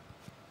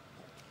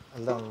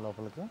 వెళ్దాం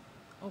లోపలికి.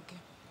 ఓకే,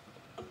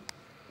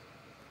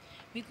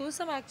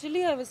 మీకోసం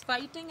actually I was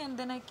fighting and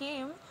then I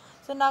came.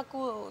 So నాకు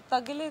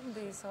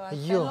తగిలింది, so I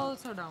full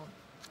also down.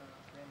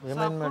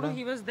 ఏమైంది madam?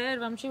 He was there,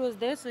 Vamsi was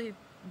there, so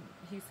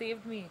he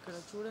saved me. ఇక్కడ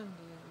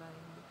చూడండి ఎలా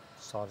అయింది.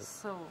 Sorry.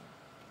 So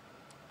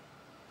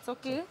it's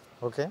okay.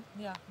 Okay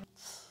yeah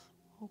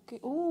okay.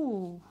 Oh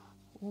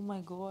my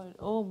God,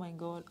 oh my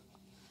God.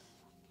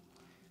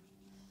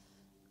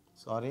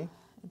 Sorry.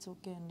 It's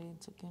okay అండి,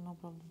 it's okay, no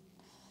problem.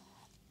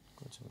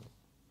 కొంచెం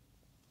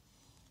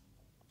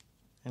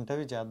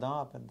interview చేద్దాం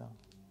ఆపేద్దాం?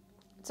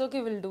 It's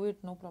okay, will do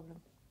it, no problem.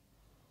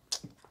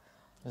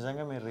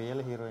 నిజంగా మీరు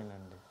రియల్ హీరోయిన్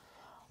అండి,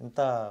 ఇంత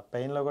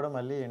పెయిన్లో కూడా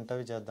మళ్ళీ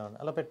ఇంటర్వ్యూ చేద్దామండి.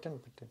 అలా పెట్టండి.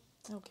 Okay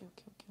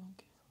okay okay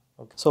okay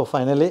okay. So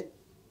finally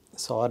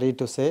sorry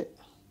to say,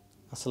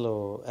 అసలు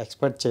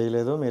ఎక్స్పెక్ట్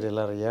చేయలేదు మీరు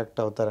ఇలా రియాక్ట్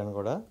అవుతారని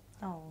కూడా.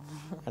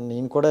 అండ్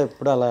నేను కూడా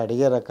ఎప్పుడు అలా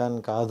అడిగే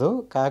రకాన్ని కాదు,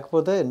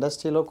 కాకపోతే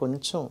ఇండస్ట్రీలో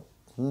కొంచెం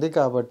ఉంది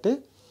కాబట్టి,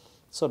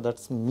 సో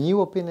దట్స్ మీ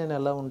ఒపీనియన్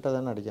ఎలా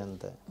ఉంటుందని అడిగా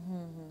అంతే.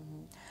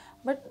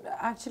 బట్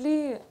యాక్చువల్లీ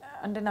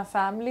అంటే నా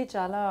ఫ్యామిలీ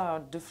చాలా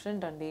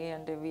డిఫరెంట్ అండి,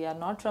 అంటే we are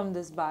not from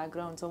this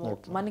background. So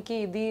మనకి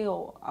ఇది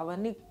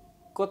అవన్నీ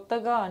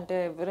కొత్తగా, అంటే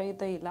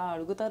ఎవరైతే ఇలా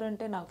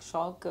అడుగుతారంటే నాకు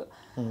షాక్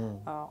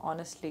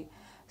ఆనెస్ట్లీ.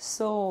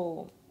 సో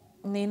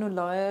నేను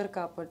లాయర్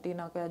కాబట్టి,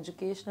 నాకు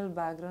ఎడ్యుకేషనల్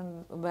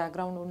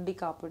బ్యాక్గ్రౌండ్ ఉంది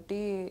కాబట్టి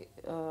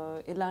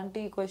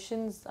ఇలాంటి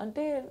క్వశ్చన్స్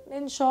అంటే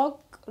నేను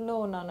షాక్లో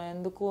ఉన్నాను,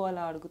 ఎందుకు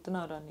అలా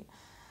అడుగుతున్నారు అని.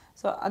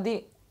 సో అది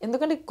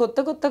ఎందుకంటే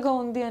కొత్తగా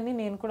ఉంది అని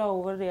నేను కూడా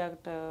over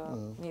react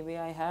maybe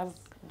I have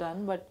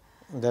done. But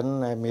then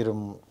మీరు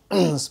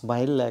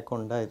స్మైల్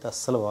లేకుండా అయితే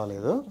అస్సలు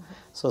బాగాలేదు.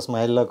 సో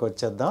స్మైల్లోకి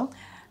వచ్చేద్దాం.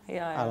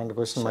 అలాంటి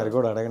క్వశ్చన్ మరి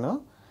కూడా అడగను.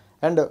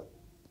 అండ్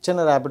చిన్న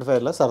ర్యాపిడ్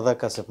ఫైర్లో సరదా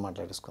కాసేపు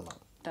మాట్లాడేసుకుందాం.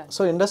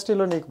 సో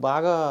ఇండస్ట్రీలో నీకు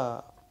బాగా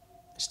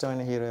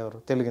ఇష్టమైన హీరో ఎవరు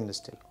తెలుగు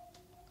ఇండస్ట్రీలో?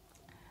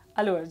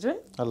 అల్లు అర్జున్.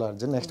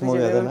 నెక్స్ట్ మూవీ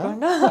అదేనా?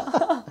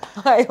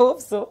 I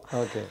hope so.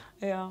 Okay.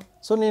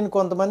 So నేను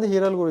కొంతమంది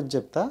హీరోల గురించి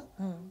చెప్తా,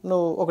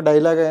 నువ్వు ఒక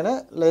డైలాగ్ అయినా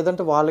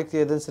లేదంటే వాళ్ళకి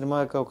ఏదైనా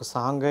సినిమాకి ఒక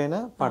సాంగ్ అయినా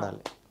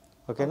పాడాలి,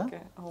 ఓకేనా?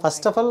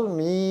 First of all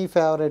me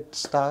favourite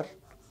star,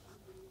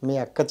 మీ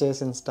అక్క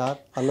చేసిన స్టార్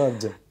అల్లు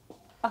అర్జున్.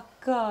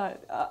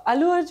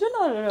 అల్లు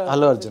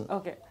అర్జున్.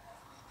 ఓకే.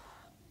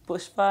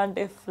 పుష్ప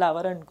అంటే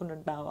ఫ్లవర్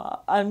అనుకుంటున్నావా?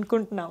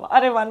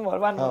 అరే వన్ మోర్.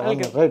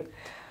 రైట్.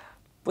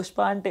 పుష్ప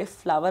అంటే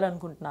ఫ్లవర్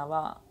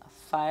అనుకుంటున్నావా?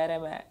 ఫైర్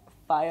ఏమే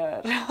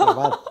fire.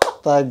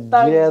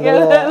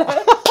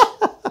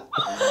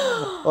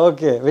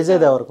 Okay. Vijay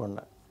Devarakonda.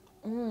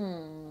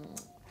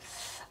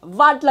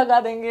 What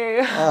లగాదేంగే.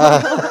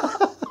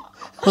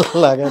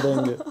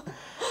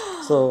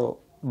 So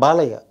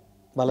Balayya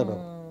Babu.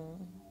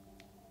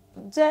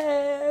 జై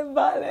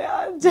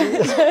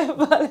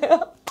బాలయ్య.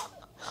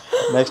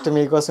 నెక్స్ట్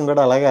మీకోసం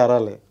కూడా అలాగే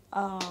ఆరాలి.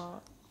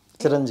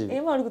 చిరంజీవి.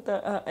 ఏం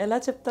అడుగుతారు, ఎలా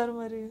చెప్తారు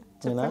మరి?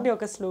 చెప్పండి,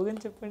 ఒక స్లోగన్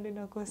చెప్పండి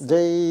నాకు.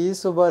 జై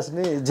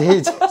సుభాష్ని, జై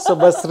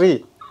శుభశ్రీ.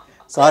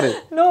 సారీ,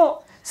 నో,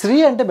 శ్రీ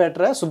అంటే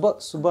బెటరా? శుభ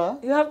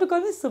you have to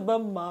call me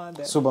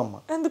శుభమ్మ,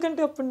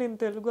 ఎందుకంటే అప్పుడు నేను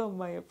తెలుగు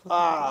అమ్మాయి.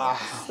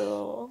 సో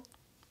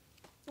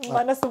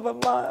మన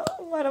శుభమ్మ,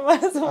 మన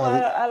మనసు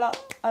అలా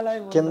అలా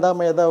కింద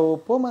మీద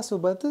ఉప్పు మా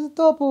శుభత్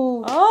తోపు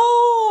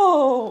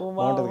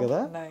బాగుంటది కదా.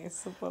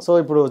 సో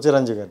ఇప్పుడు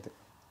చిరంజీవి గారు.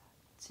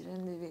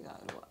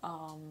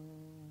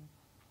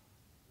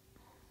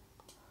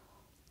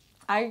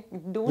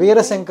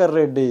 వీరశంకర్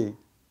రెడ్డి.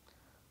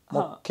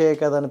 మొక్కే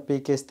కదని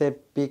పీకేస్తే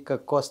పీక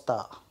కోస్తా.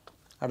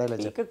 అడేలా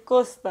చెప్పు.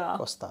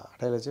 కోస్తా.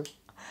 అడేలా చెప్పు.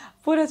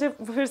 पूरा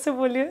फिर से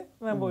बोलिए,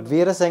 मैं बोलूं.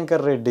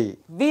 వీరశంకర్ రెడ్డి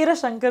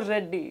వీరశంకర్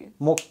రెడ్డి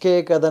మొక్కే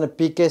కదని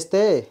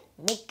పీకేస్తే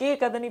ముక్కే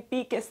కదని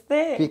పీకేస్తే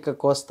పీక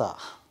కోస్తా.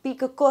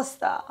 పీక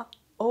కోస్తా.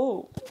 ఓ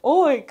ఓ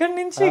ఇక్కడి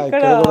నుంచి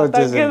ఇక్కడ ఇక్కడ కూడా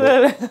వచ్చేసింది.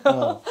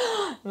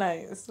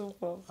 Nice,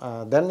 super.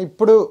 దెన్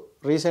ఇప్పుడు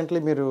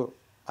రీసెంట్లీ మీరు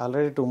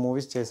ఆల్రెడీ 2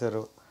 మూవీస్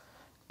చేశారు.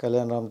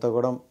 కళ్యాణ్ రామ్తో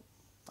కూడా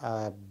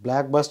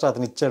బ్లాక్ బస్టర్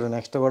అతను ఇచ్చాడు,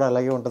 నెక్స్ట్ కూడా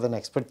అలాగే ఉంటుందని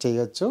ఎక్స్పెక్ట్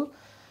చేయొచ్చు.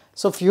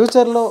 సో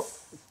ఫ్యూచర్లో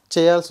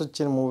చేయాల్సి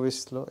వచ్చిన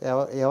మూవీస్లో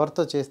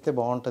ఎవరితో చేస్తే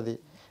బాగుంటుంది,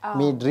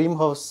 మీ డ్రీమ్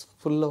హౌస్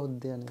ఫుల్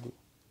అవుద్ది అనేది?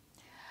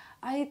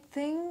 I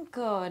think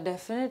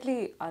definitely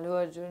Allu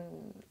Arjun.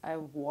 I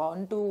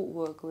want to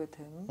work with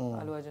him,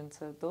 Allu Arjun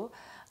sir though,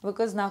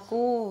 because naku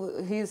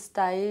his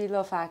style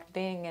of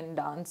acting and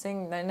dancing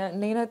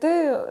nenaithe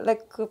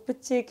like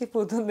picheki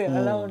potundi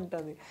ala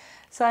untadi.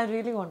 So I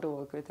really want to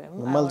work with him.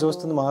 మిమ్మల్ని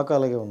చూస్తుంది మాకు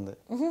అలాగే ఉంది,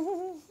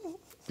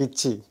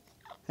 పిచ్చి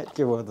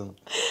ఎక్కిపోతుంది.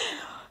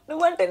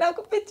 నువ్వంటే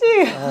నాకు పిచ్చి,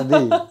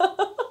 అది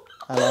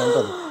అలా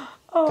ఉంటుంది.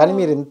 కానీ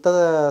మీరు ఇంత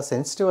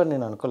సెన్సిటివ్ అని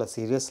నేను అనుకోలేదు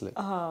సీరియస్లీ.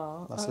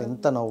 అసలు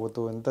ఎంత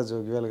నవ్వుతూ ఎంత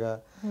జోగ్యువల్గా,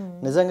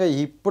 నిజంగా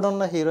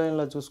ఇప్పుడున్న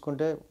హీరోయిన్లో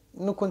చూసుకుంటే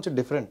నువ్వు కొంచెం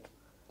డిఫరెంట్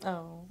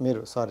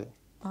మీరు. Sorry,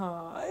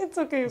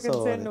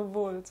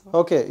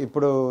 okay.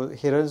 ఇప్పుడు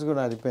హీరోయిన్స్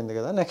కూడా అయిపోయింది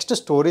కదా, నెక్స్ట్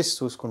స్టోరీస్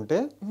చూసుకుంటే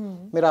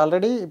మీరు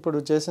ఆల్రెడీ ఇప్పుడు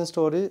చేసిన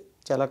స్టోరీ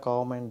చాలా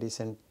com and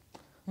decent.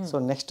 So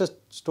next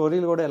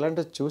స్టోరీలు కూడా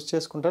ఎలాంటి చూస్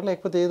చేసుకుంటారు,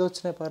 లేకపోతే ఏదో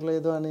వచ్చినాయి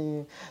పర్లేదు అని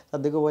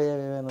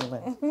సర్దుకుపోయేవి ఏమైనా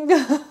ఉన్నాయి?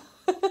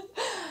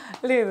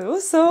 లేదు.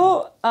 సో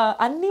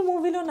అన్ని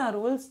మూవీలో నా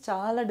రోల్స్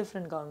చాలా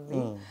డిఫరెంట్గా ఉంది.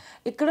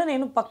 ఇక్కడ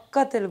నేను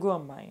పక్కా తెలుగు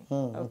అమ్మాయి.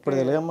 ఇప్పుడు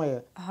తెలుగు అమ్మాయి?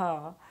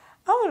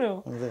 అవును.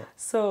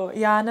 సో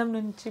యానం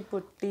నుంచి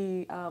పుట్టి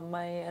ఆ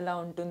అమ్మాయి ఎలా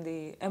ఉంటుంది,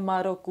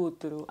 ఎంఆర్ఓ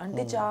కూతురు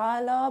అంటే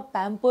చాలా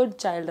ప్యాంపర్డ్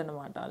చైల్డ్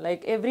అనమాట.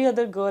 Like every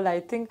other girl. I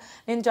think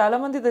నేను చాలా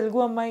మంది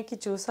తెలుగు అమ్మాయికి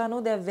చూసాను,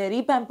 they are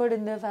very pampered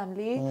in their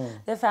family.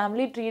 Their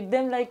family treat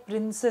them like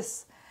princess.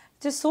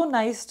 It is so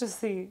nice to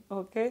see.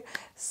 Okay,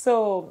 so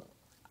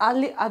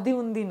అది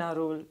ఉంది నా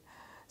రోల్.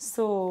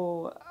 సో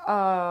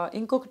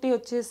ఇంకొకటి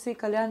వచ్చేసి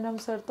కళ్యాణ్ రామ్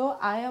సార్తో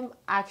I'm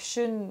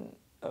action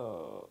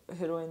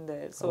heroine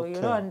there. So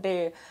you know అంటే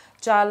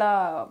చాలా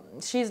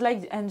she like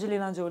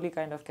అంజలినా jolly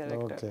kind of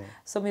character.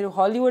 So మీరు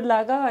Hollywood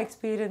లాగా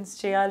ఎక్స్పీరియన్స్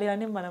చేయాలి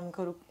అని మనం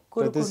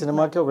ప్రతి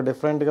సినిమాకి ఒక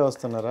డిఫరెంట్ గా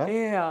వస్తున్నారా?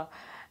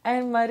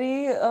 అండ్ మరి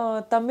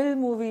తమిళ్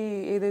మూవీ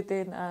ఏదైతే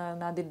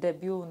నాది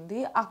డెబ్యూ ఉంది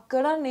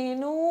అక్కడ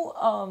నేను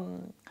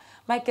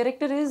my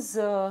character is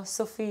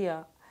Sophia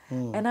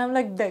and I'm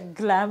like the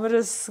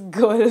glamorous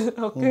girl.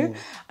 Okay,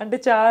 అంటే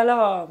చాలా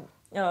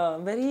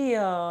వెరీ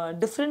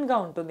డిఫరెంట్గా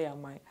ఉంటుంది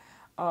అమ్మాయి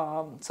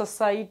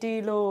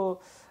సొసైటీలో.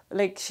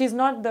 Like she's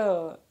not the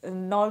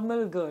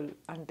normal girl,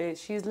 అంటే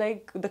she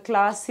like the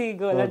classy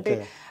girl. అంటే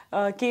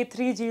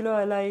K3Gలో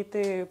ఎలా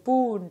అయితే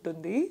పువ్వు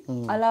ఉంటుంది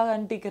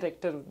అలాంటి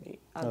క్యారెక్టర్ ఉంది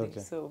అది.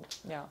 So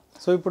yeah.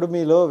 సో ఇప్పుడు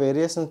మీలో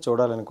వేరియేషన్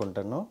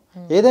చూడాలనుకుంటాను.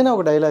 ఏదైనా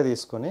ఒక డైలాగ్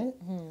తీసుకొని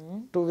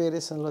 2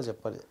 వేరియేషన్లో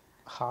చెప్పాలి.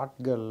 హాట్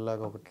గర్ల్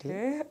లాగా ఒకటి,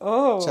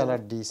 చాలా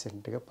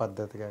డీసెంట్ గా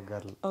పద్ధతిగా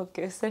గర్ల్.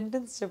 ఓకే,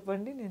 సెంటెన్స్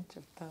చెప్పండి, నేను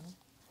చెప్తాను.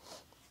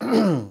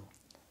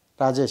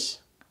 రాజేష్,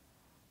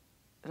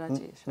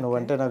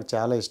 నువ్వంటే నాకు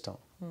చాలా ఇష్టం.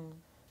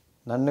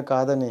 నన్ను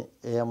కాదని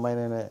ఏ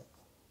అమ్మాయినైనా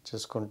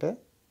చూసుకుంటే.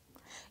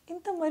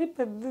 ఇంత మరి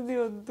పెద్దది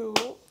వద్దు.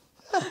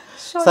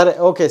 సరే,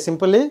 ఓకే,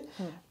 సింపుల్లీ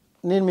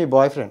నేను మీ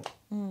బాయ్ ఫ్రెండ్.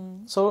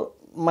 సో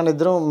మన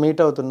ఇద్దరం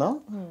మీట్ అవుతున్నాం.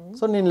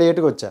 సో నేను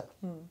లేట్గా వచ్చా.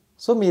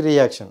 So me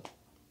reaction?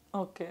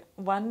 Okay,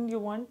 one you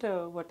want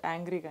what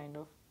angry kind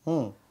of.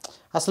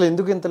 అసలు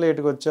ఎందుకు ఇంత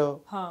లేట్గా వచ్చావు,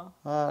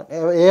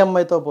 ఏ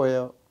అమ్మాయితో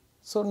పోయావు?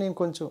 సో నేను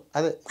కొంచెం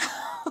అదే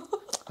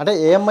అంటే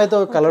ఏ అమ్మాయితో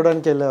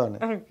కలవడానికి వెళ్ళావని,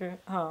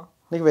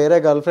 నీకు వేరే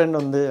గర్ల్ ఫ్రెండ్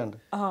ఉంది అండి.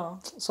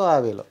 సో ఆ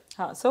వేలో.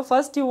 So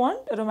first you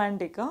want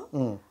romantic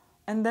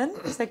and then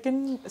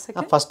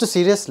second first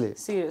seriously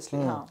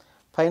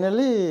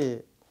finally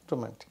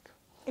romantic.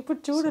 ఇప్పుడు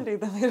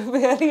చూడలేదా మీరు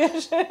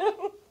వేరియేషన్?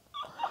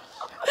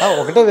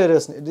 ఒకటే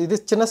వేరియేషన్, ఇది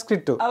చిన్న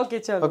స్క్రిప్ట్.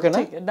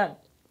 ఓకేనా?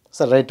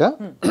 సరే, రైటా?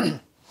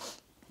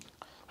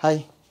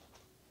 హాయ్,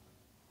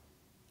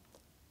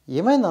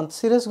 ఏమైంది అంత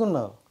సీరియస్గా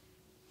ఉన్నావు?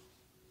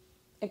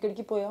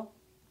 ఎక్కడికి పోయావు?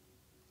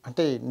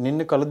 అంటే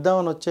నిన్ను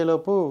కలుద్దామని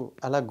వచ్చేలోపు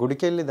అలా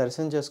గుడికి వెళ్ళి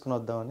దర్శనం చేసుకుని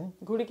వద్దామని.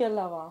 గుడికి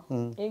వెళ్ళావా?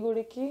 ఏ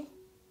గుడికి?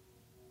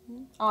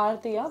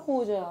 ఆరతియా,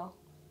 పూజయా?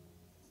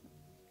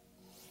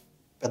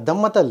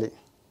 పెద్దమ్మ తల్లి.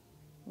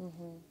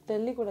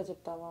 తల్లి కూడా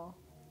చెప్తావా?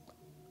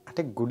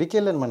 అంటే గుడికి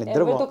వెళ్ళాను మన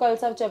ఇద్దరు. ఎవరితో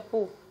కలిసావు చెప్పు.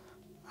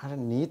 అరే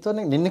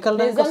నీతోనే, నిన్ను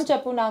కలవడానికి. నిజం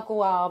చెప్పు, నాకు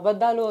ఆ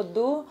అబద్ధాలు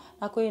వద్దు,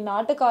 నాకు ఈ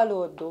నాటకాలు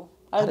వద్దు.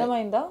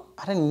 అర్థమైందా?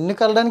 అరే నిన్ను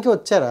కలవడానికి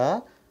వచ్చారా?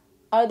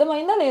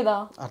 అర్థమైందా లేదా?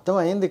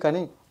 అర్థమైంది,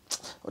 కానీ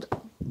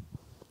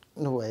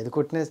నువ్వు 5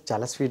 కొట్టిన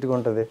చాలా స్వీట్గా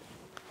ఉంటుంది.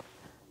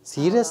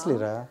 సీరియస్లీ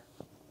రా.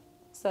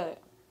 సరే,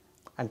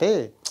 అంటే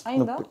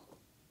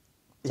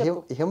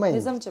ఏమైంది?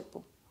 నిజం చెప్పు.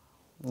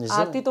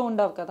 ఆర్తితో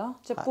ఉండవు కదా,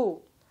 చెప్పు.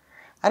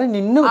 అరే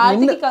నిన్ను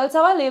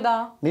కలిసావా లేదా?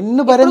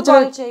 నిన్ను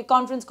భరించే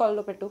కాన్ఫరెన్స్ కాల్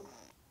లో పెట్టు.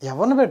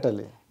 ఎవరిని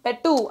పెట్టాలి?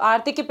 పెట్టు,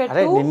 ఆర్తికి పెట్టు.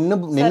 అరే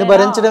నిన్ను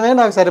భరించడమే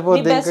నాకు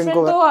సరిపోద్ది.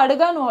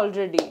 అడగాను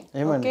ఆల్రెడీ.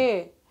 ఓకే,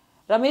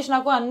 రమేష్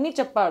నాకు అన్ని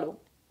చెప్పాడు.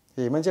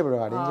 ఏమని చెప్పాడు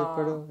వాడేం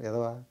చెప్పాడు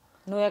ఎదవా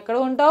నువ్వు ఎక్కడ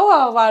ఉంటావు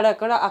వాడు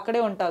అక్కడే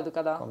ఉంటాడు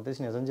కదా.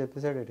 కాంపిటీషన్ నిజం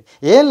చెప్పేశాడు.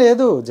 ఏం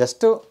లేదు,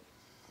 జస్ట్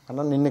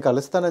మనం నిన్ను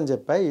కలుస్తానని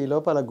చెప్పా, ఈ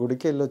లోపు అలా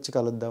గుడికి వెళ్ళి వచ్చి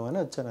కలుద్దామని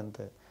వచ్చాను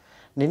అంతే.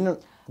 నిన్ను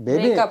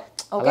బేబీ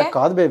అలా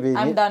కాదు baby,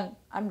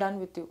 I'm done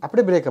with you.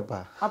 అప్పుడే బ్రేకప్?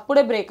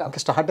 అప్పుడే బ్రేకప్,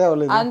 స్టార్ట్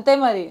అవ్వలేదు అంతే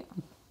మరి.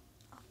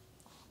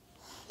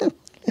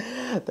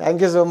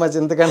 Thank you so much.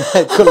 ఇంతకన్నా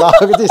ఎక్కువ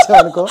లాగ్ తీసావు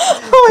అనుకో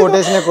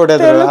కొటేషన్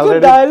కొట్టేది.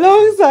 ఆల్రెడీ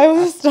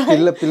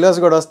పిల్లోస్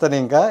కూడా వస్తాను,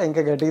 ఇంకా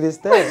గట్టిగా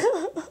తీస్తే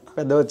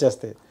పెద్ద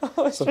వచ్చేస్తాయి.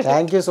 So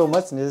thank you so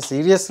much. నేను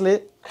సీరియస్లీ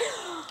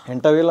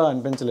ఇంటర్వ్యూలో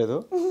అనిపించలేదు,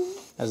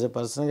 యాజ్ ఎ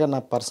పర్సన్గా నా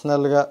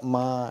పర్సనల్గా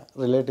మా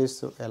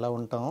రిలేటివ్స్ ఎలా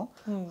ఉంటామో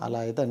అలా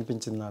అయితే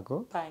అనిపించింది నాకు.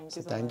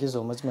 Thank you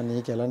so much. మరి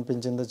నీకు ఎలా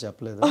అనిపించిందో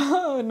చెప్పలేదు.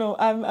 నో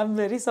ఐఎమ్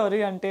వెరీ సారీ,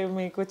 అంటే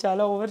మీకు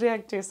చాలా ఓవర్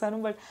రియాక్ట్ చేశాను.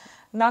 బట్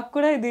నాకు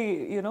కూడా ఇది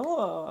యూనో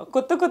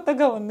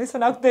కొత్తగా ఉంది, సో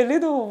నాకు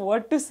తెలీదు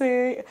what to say.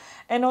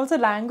 And also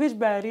language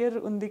barrier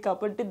ఉంది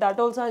కాబట్టి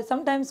that also I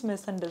some times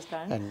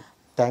misunderstand.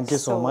 Thank you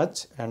so much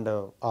and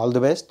all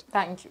the best.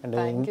 And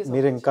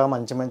మీరు ఇంకా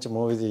మంచి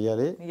మూవీ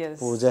చేయాలి,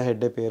 పూజా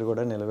హెగ్డే పేరు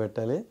కూడా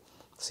నిలబెట్టాలి.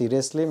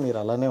 సీరియస్లీ మీరు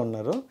అలానే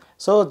ఉన్నారు.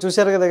 సో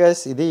చూశారు కదా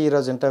గైస్, ఇది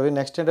ఈరోజు ఇంటర్వ్యూ.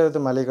 నెక్స్ట్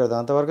ఇంటర్వ్యూతో మళ్ళీ కలుద్దాం.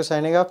 అంతవరకు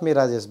సైనింగ్ ఆఫ్, మీ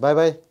రాజేష్. Bye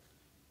bye.